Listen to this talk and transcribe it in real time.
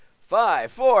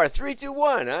Five, four, three, two,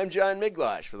 one. I'm John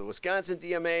Miglosh for the Wisconsin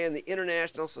DMA and the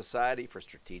International Society for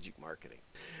Strategic Marketing.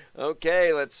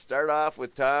 Okay, let's start off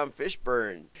with Tom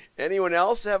Fishburne. Anyone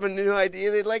else have a new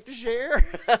idea they'd like to share?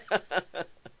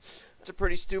 It's a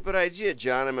pretty stupid idea,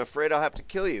 John. I'm afraid I'll have to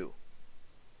kill you.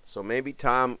 So maybe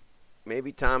Tom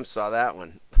saw that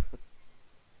one.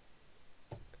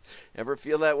 Ever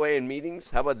feel that way in meetings?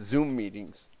 How about Zoom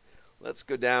meetings? Let's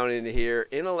go down into here.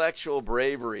 Intellectual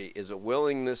bravery is a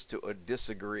willingness to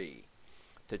disagree,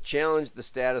 to challenge the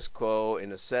status quo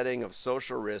in a setting of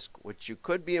social risk which you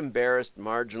could be embarrassed,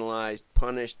 marginalized,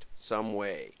 punished some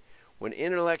way. When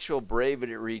intellectual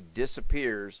bravery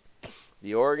disappears,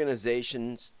 the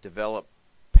organizations develop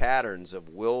patterns of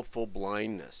willful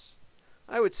blindness.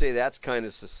 I would say that's kind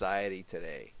of society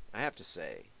today, I have to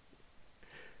say.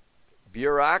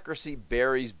 Bureaucracy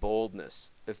buries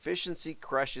boldness. Efficiency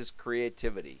crushes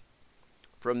creativity.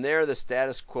 From there, the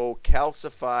status quo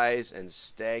calcifies and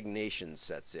stagnation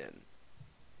sets in.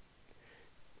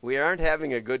 We aren't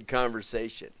having a good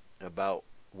conversation about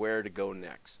where to go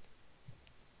next.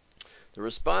 The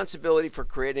responsibility for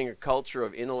creating a culture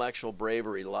of intellectual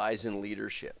bravery lies in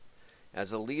leadership.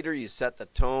 As a leader, you set the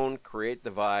tone, create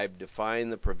the vibe, define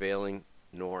the prevailing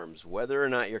norms. Whether or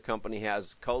not your company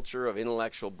has a culture of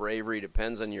intellectual bravery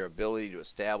depends on your ability to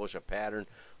establish a pattern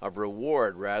of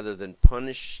reward rather than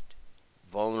punished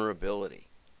vulnerability.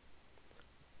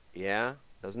 Yeah?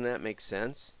 Doesn't that make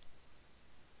sense?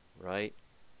 Right?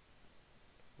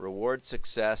 Reward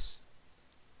success.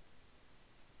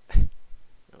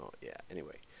 Oh, yeah.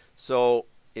 Anyway. So,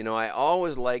 I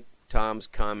always like Tom's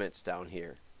comments down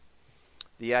here.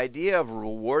 The idea of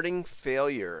rewarding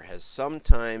failure has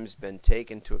sometimes been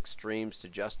taken to extremes to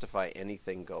justify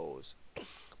anything goes.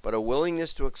 But a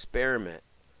willingness to experiment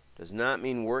does not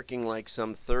mean working like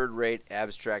some third-rate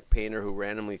abstract painter who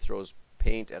randomly throws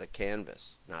paint at a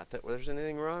canvas. Not that there's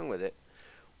anything wrong with it.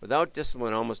 Without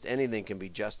discipline, almost anything can be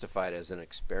justified as an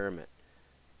experiment.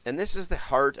 And this is the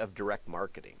heart of direct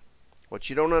marketing. What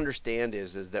you don't understand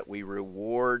is that we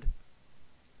reward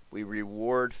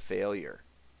failure.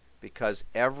 Because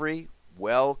every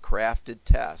well-crafted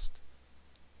test,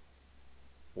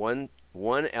 one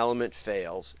element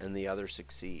fails and the other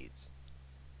succeeds.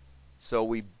 So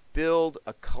we build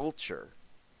a culture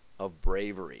of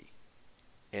bravery,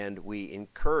 and we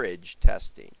encourage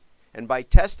testing. And by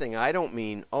testing, I don't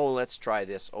mean, oh, let's try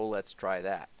this, oh, let's try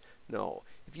that. No.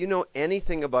 If you know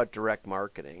anything about direct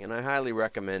marketing, and I highly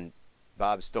recommend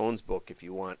Bob Stone's book if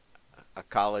you want a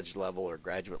college level or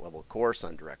graduate level course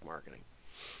on direct marketing.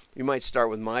 You might start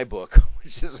with my book,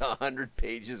 which is 100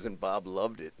 pages, and Bob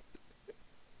loved it,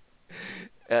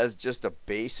 as just a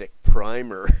basic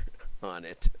primer on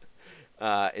it.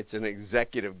 It's an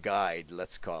executive guide,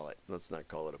 let's call it. Let's not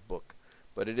call it a book.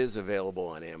 But it is available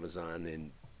on Amazon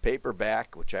in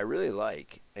paperback, which I really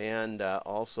like, and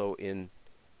also in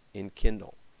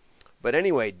Kindle. But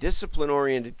anyway,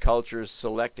 discipline-oriented cultures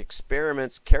select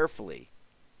experiments carefully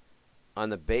on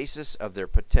the basis of their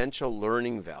potential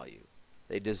learning value.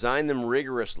 They design them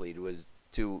rigorously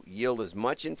to yield as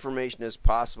much information as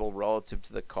possible relative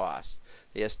to the cost.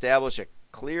 They establish a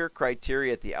clear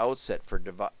criteria at the outset for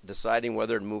deciding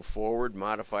whether to move forward,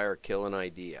 modify, or kill an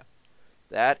idea.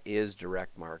 That is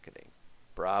direct marketing.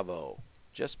 Bravo.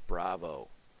 Just bravo.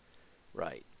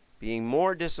 Right. Being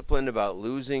more disciplined about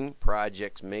losing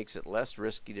projects makes it less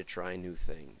risky to try new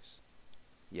things.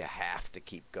 You have to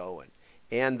keep going.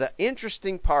 And the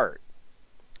interesting part,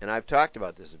 and I've talked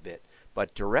about this a bit,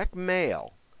 but direct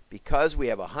mail, because we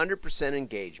have 100%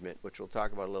 engagement, which we'll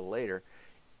talk about a little later,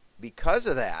 because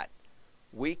of that,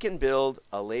 we can build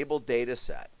a labeled data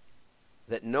set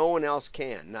that no one else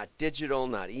can. Not digital,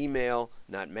 not email,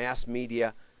 not mass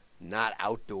media, not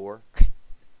outdoor.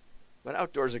 But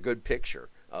outdoor is a good picture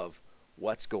of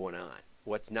what's going on,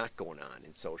 what's not going on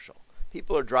in social.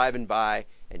 People are driving by,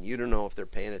 and you don't know if they're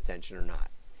paying attention or not.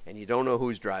 And you don't know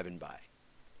who's driving by.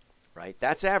 Right?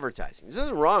 That's advertising. There's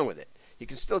nothing wrong with it. You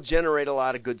can still generate a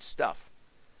lot of good stuff.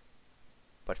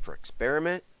 But for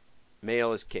experiment,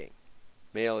 mail is king.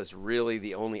 Mail is really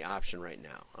the only option right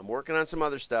now. I'm working on some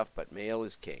other stuff, but mail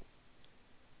is king.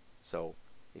 So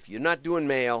if you're not doing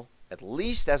mail, at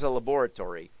least as a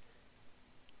laboratory,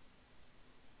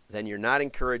 then you're not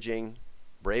encouraging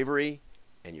bravery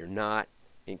and you're not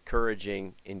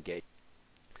encouraging engagement.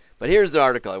 But here's the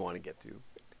article I want to get to.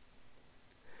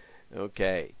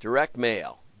 Okay, direct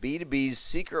mail. B2B's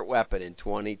secret weapon in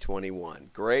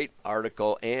 2021. Great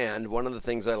article, and one of the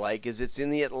things I like is it's in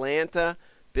the Atlanta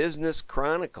Business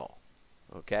Chronicle.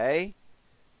 Okay?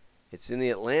 It's in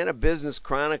the Atlanta Business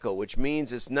Chronicle, which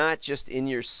means it's not just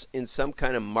in some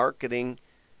kind of marketing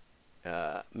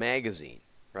magazine.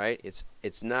 right?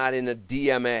 It's not in a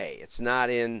DMA. It's not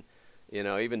in,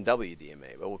 even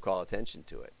WDMA, but we'll call attention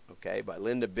to it, okay? By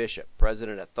Linda Bishop,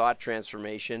 president of Thought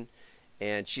Transformation,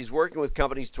 and she's working with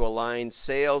companies to align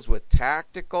sales with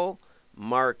tactical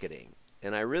marketing.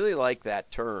 And I really like that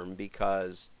term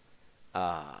because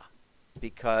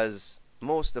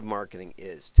most of marketing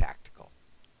is tactical,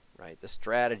 right? The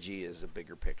strategy is a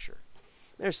bigger picture.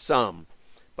 There's some,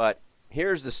 but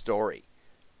here's the story.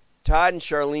 Todd and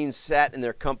Charlene sat in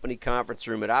their company conference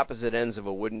room at opposite ends of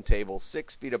a wooden table,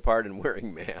 6 feet apart and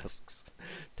wearing masks.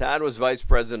 Todd was vice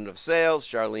president of sales,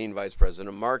 Charlene vice president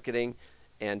of marketing,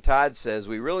 and Todd says,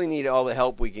 we really need all the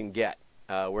help we can get.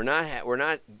 We're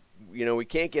not, we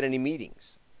can't get any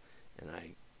meetings. And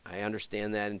I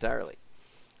understand that entirely.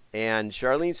 And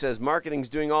Charlene says, marketing's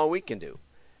doing all we can do.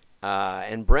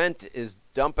 And Brent is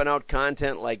dumping out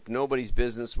content like nobody's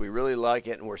business. We really like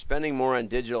it, and we're spending more on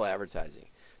digital advertising.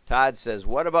 Todd says,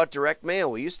 what about direct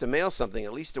mail? We used to mail something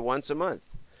at least once a month.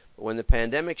 But when the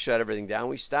pandemic shut everything down,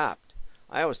 we stopped.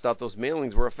 I always thought those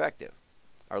mailings were effective.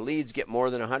 Our leads get more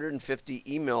than 150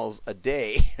 emails a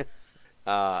day,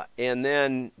 and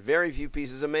then very few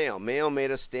pieces of mail. Mail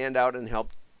made us stand out and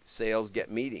helped sales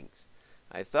get meetings.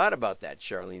 I thought about that,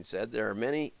 Charlene said.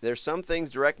 There's some things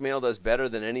direct mail does better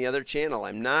than any other channel.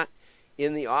 I'm not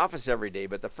in the office every day,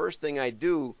 but the first thing I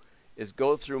do is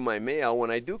go through my mail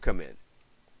when I do come in.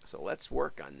 So let's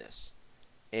work on this.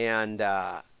 And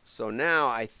so now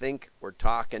I think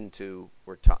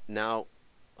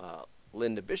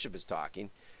Linda Bishop is talking.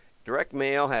 Direct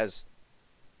mail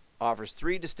offers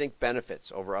 3 distinct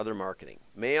benefits over other marketing.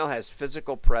 Mail has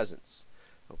physical presence.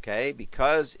 Okay,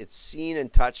 because it's seen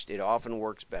and touched, it often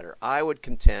works better. I would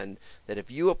contend that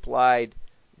if you applied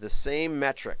the same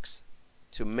metrics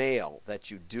to mail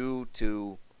that you do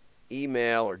to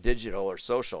email or digital or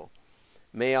social,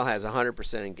 mail has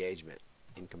 100% engagement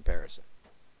in comparison.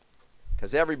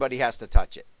 Because everybody has to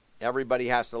touch it. Everybody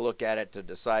has to look at it to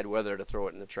decide whether to throw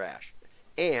it in the trash.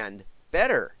 And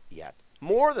better yet,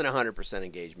 more than 100%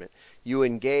 engagement, you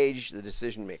engage the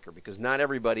decision maker, because not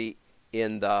everybody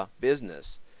in the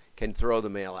business can throw the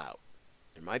mail out.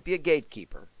 There might be a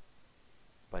gatekeeper,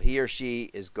 but he or she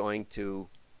is going to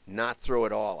not throw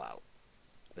it all out.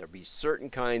 There'll be certain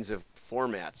kinds of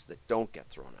formats that don't get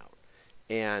thrown out.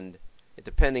 And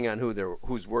depending on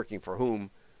who's working for whom,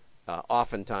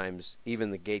 oftentimes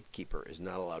even the gatekeeper is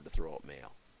not allowed to throw out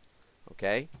mail.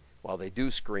 Okay? While they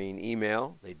do screen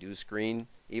email, they do screen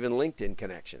even LinkedIn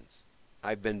connections.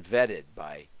 I've been vetted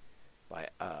by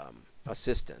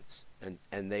assistants,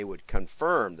 and they would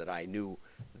confirm that I knew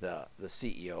the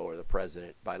CEO or the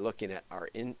president by looking at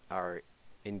our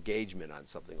engagement on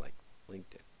something like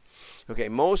LinkedIn. Okay,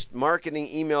 most marketing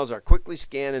emails are quickly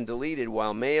scanned and deleted,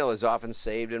 while mail is often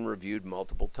saved and reviewed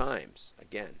multiple times.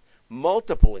 Again,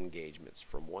 multiple engagements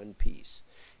from one piece.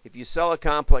 If you sell a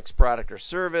complex product or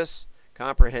service,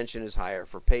 comprehension is higher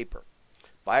for paper.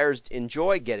 Buyers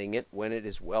enjoy getting it when it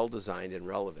is well designed and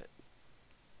relevant.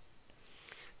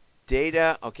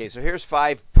 Data, okay, so here's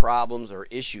 5 problems or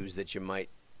issues that you might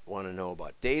want to know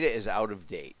about. Data is out of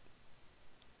date.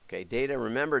 Okay,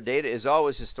 remember, data is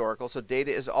always historical, so data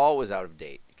is always out of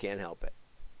date. You can't help it.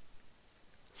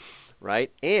 Right?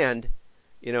 And,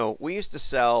 we used to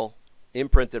sell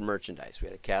imprinted merchandise. We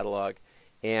had a catalog,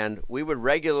 and we would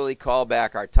regularly call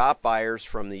back our top buyers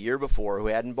from the year before who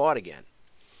hadn't bought again.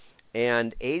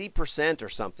 And 80% or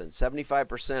something,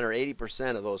 75% or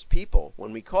 80% of those people,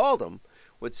 when we called them,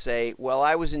 would say, well,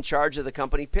 I was in charge of the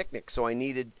company picnic, so I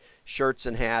needed shirts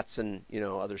and hats and,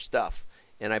 other stuff,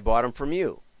 and I bought them from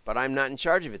you, but I'm not in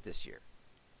charge of it this year,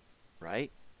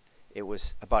 right? It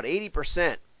was about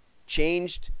 80%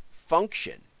 changed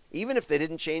function, even if they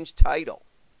didn't change title,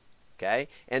 okay?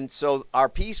 And so our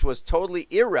piece was totally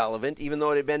irrelevant, even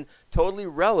though it had been totally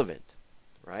relevant,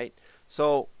 right?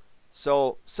 So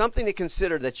something to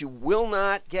consider that you will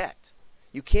not get.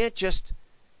 You can't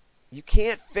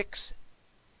fix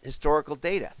historical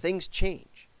data. Things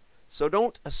change. So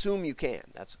don't assume you can.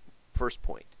 That's first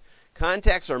point.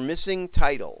 Contacts are missing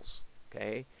titles.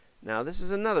 Okay. Now this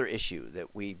is another issue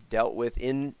that we've dealt with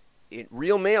in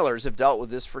real mailers have dealt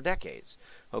with this for decades.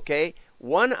 Okay.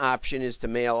 One option is to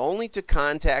mail only to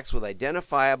contacts with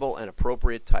identifiable and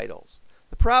appropriate titles.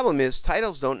 The problem is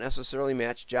titles don't necessarily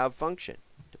match job function.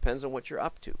 Depends on what you're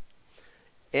up to.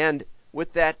 And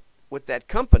with that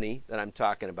company that I'm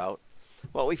talking about,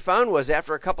 what we found was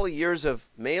after a couple of years of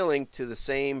mailing to the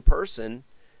same person,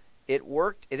 it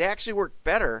actually worked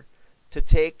better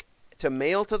to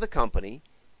mail to the company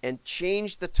and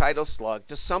change the title slug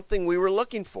to something we were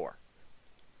looking for.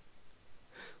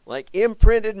 Like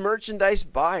imprinted merchandise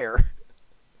buyer,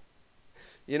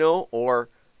 or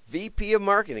VP of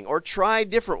marketing, or try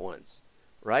different ones,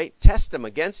 right? Test them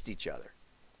against each other.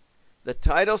 The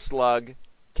title slug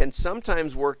can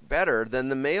sometimes work better than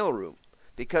the mailroom,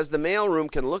 because the mailroom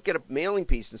can look at a mailing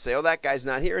piece and say, oh, that guy's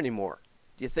not here anymore.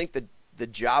 Do you think the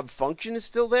job function is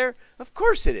still there? Of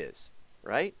course it is,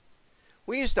 right?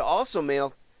 We used to also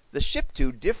mail the ship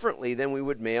to differently than we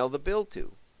would mail the bill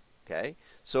to. Okay,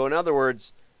 so in other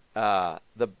words, the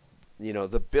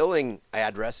billing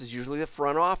address is usually the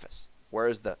front office,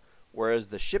 whereas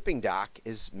the shipping dock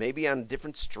is maybe on a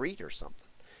different street or something.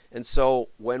 And so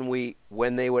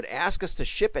when they would ask us to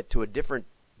ship it to a different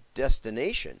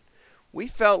destination, we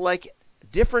felt like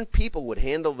different people would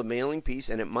handle the mailing piece,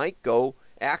 and it might go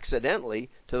accidentally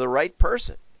to the right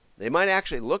person. They might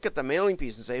actually look at the mailing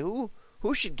piece and say, who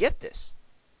should get this?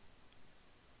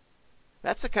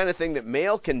 That's the kind of thing that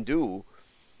mail can do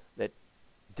that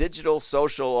digital,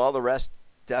 social, all the rest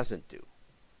doesn't do.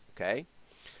 Okay?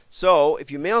 So if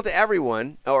you mail to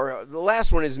everyone, or the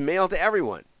last one is mail to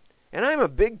everyone. And I'm a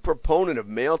big proponent of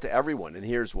mail to everyone, and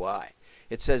here's why.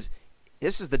 It says,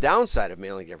 this is the downside of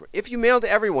mailing to everyone. If you mail to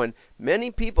everyone,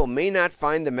 many people may not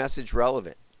find the message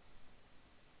relevant.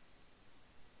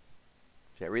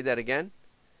 Should I read that again?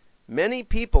 Many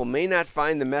people may not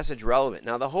find the message relevant.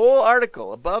 Now, the whole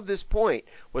article above this point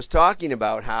was talking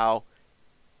about how,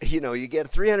 you get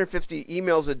 350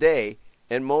 emails a day,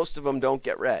 and most of them don't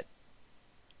get read.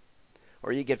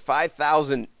 Or you get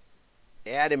 5,000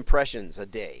 ad impressions a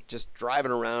day, just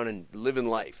driving around and living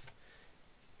life,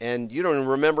 and you don't even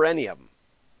remember any of them.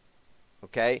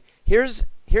 Okay? Here's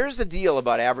the deal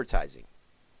about advertising.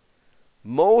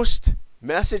 Most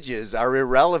messages are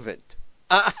irrelevant.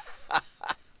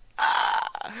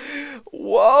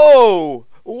 Whoa!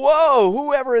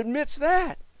 Whoever admits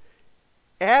that?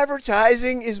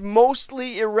 Advertising is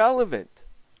mostly irrelevant,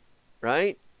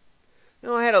 right?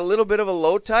 I had a little bit of a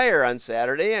low tire on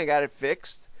Saturday. I got it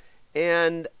fixed,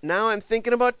 and now I'm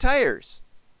thinking about tires.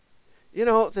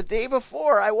 The day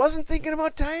before, I wasn't thinking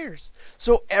about tires.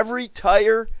 So every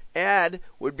tire ad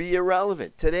would be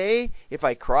irrelevant. Today, if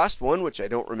I crossed one, which I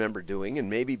don't remember doing, and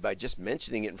maybe by just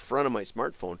mentioning it in front of my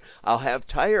smartphone, I'll have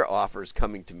tire offers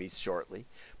coming to me shortly.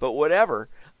 But whatever,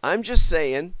 I'm just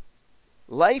saying,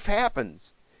 life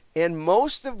happens. And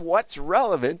most of what's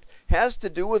relevant has to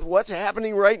do with what's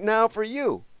happening right now for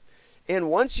you. And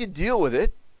once you deal with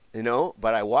it,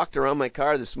 but I walked around my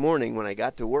car this morning when I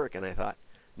got to work, and I thought,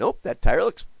 nope, that tire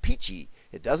looks peachy.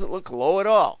 It doesn't look low at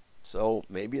all. So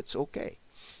maybe it's okay.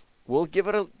 We'll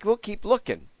keep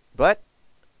looking. But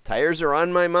tires are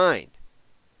on my mind.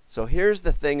 So here's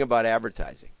the thing about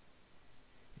advertising.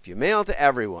 If you mail to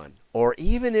everyone, or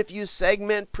even if you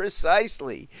segment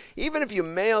precisely, even if you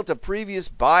mail to previous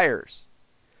buyers,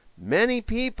 many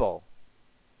people,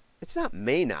 it's not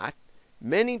may not,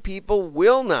 many people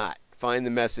will not find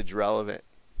the message relevant.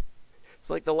 It's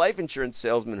like the life insurance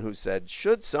salesman who said,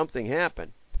 should something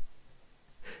happen?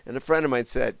 And a friend of mine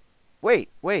said,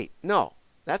 wait, no,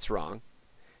 that's wrong.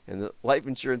 And the life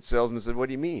insurance salesman said, what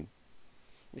do you mean?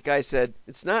 The guy said,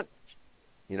 it's not,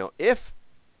 if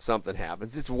something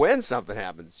happens, it's when something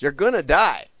happens. You're going to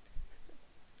die.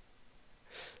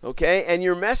 Okay? And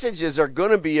your messages are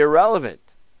going to be irrelevant.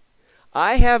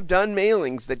 I have done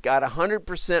mailings that got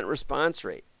 100% response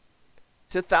rate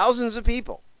to thousands of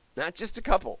people, not just a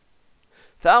couple.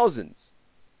 Thousands.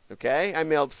 Okay? I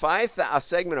mailed a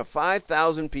segment of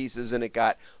 5,000 pieces, and it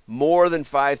got more than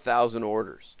 5,000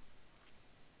 orders.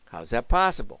 How's that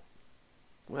possible?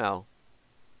 Well,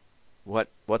 what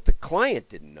the client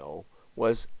didn't know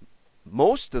was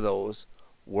most of those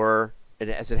were,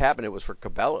 as it happened, it was for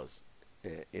Cabela's,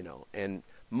 and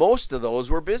most of those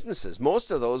were businesses.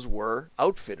 Most of those were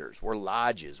outfitters, were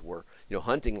lodges, were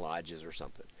hunting lodges or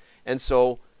something. And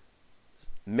so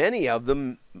many of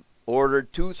them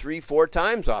ordered 2, 3, 4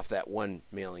 times off that one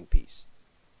mailing piece.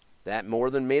 That more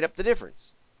than made up the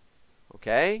difference.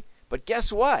 Okay? But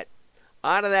guess what?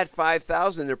 Out of that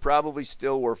 5,000, there probably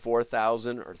still were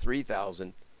 4,000 or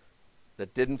 3,000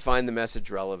 that didn't find the message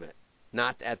relevant.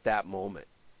 Not at that moment.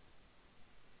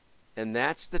 And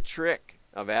that's the trick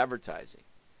of advertising.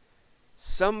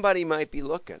 Somebody might be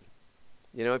looking.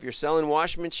 If you're selling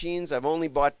washing machines, I've only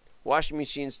bought washing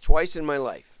machines twice in my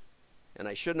life. And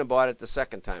I shouldn't have bought it the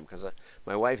second time because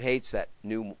my wife hates that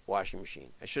new washing machine.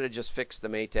 I should have just fixed the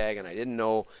Maytag, and I didn't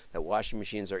know that washing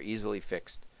machines are easily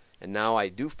fixed. And now I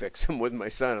do fix them with my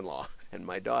son-in-law and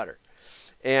my daughter.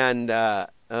 And I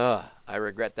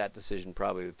regret that decision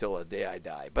probably until the day I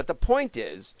die. But the point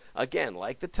is, again,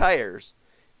 like the tires,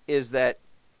 is that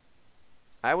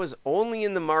I was only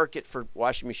in the market for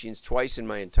washing machines twice in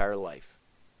my entire life.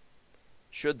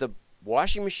 Should the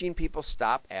washing machine people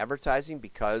stop advertising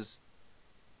because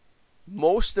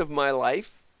most of my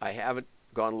life, I haven't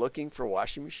gone looking for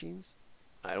washing machines.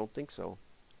 I don't think so.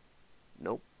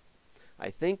 Nope. I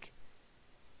think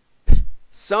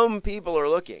some people are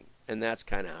looking, and that's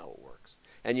kind of how it works.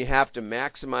 And you have to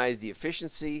maximize the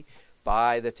efficiency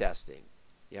by the testing.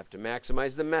 You have to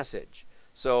maximize the message.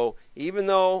 So even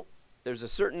though there's a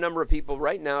certain number of people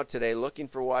right now today looking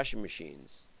for washing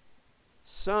machines,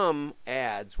 some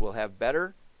ads will have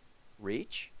better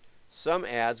reach. Some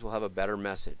ads will have a better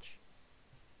message.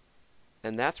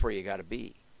 And that's where you got to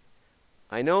be.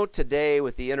 I know today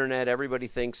with the internet, everybody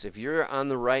thinks if you're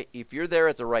there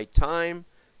at the right time,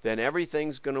 then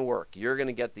everything's going to work. You're going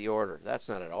to get the order. That's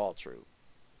not at all true.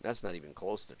 That's not even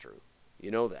close to true.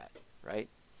 You know that, right?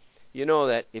 You know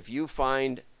that if you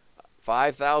find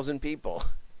 5,000 people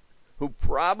who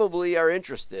probably are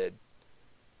interested,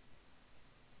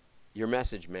 your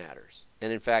message matters.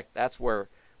 And in fact, that's where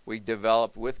we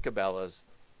developed with Cabela's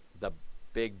the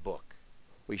big book.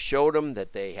 We showed them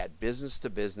that they had business to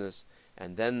business,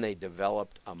 and then they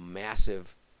developed a massively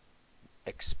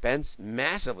expensive,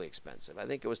 I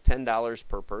think it was $10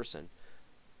 per person,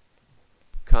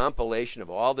 compilation of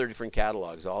all their different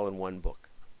catalogs all in one book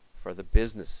for the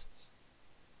businesses.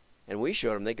 And we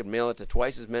showed them they could mail it to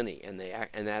twice as many, and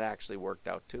that actually worked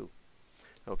out too.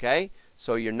 Okay?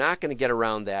 So you're not going to get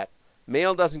around that.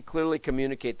 Mail doesn't clearly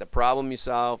communicate the problem you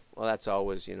solve. Well, that's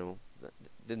always,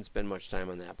 didn't spend much time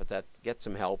on that, but that gets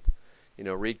some help.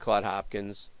 Read Claude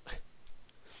Hopkins.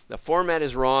 The format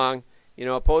is wrong.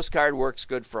 A postcard works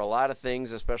good for a lot of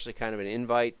things, especially kind of an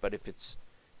invite, but if it's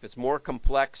more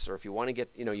complex, or if you want to get,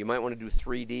 you might want to do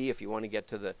 3D. If you want to get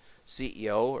to the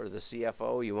CEO or the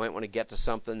CFO, you might want to get to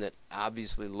something that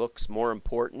obviously looks more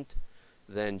important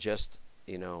than just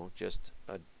a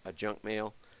junk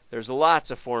mail. There's lots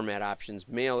of format options.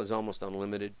 Mail is almost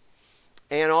unlimited.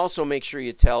 And also make sure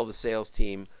you tell the sales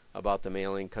team about the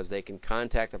mailing, because they can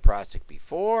contact the prospect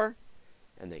before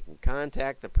and they can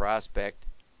contact the prospect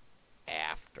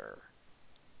after.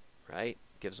 Right?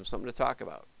 Gives them something to talk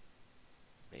about.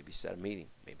 Maybe set a meeting.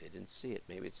 Maybe they didn't see it.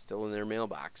 Maybe it's still in their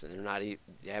mailbox and they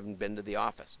haven't been to the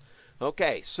office.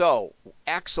 Okay, so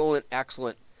excellent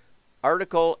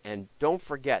article, and don't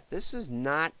forget, this is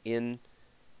not the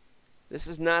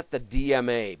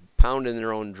DMA pounding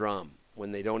their own drum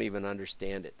when they don't even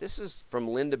understand it. This is from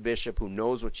Linda Bishop, who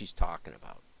knows what she's talking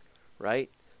about,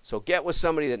 right? So get with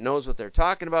somebody that knows what they're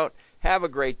talking about. Have a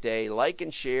great day. Like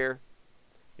and share.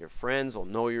 Your friends will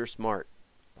know you're smart.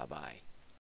 Bye-bye.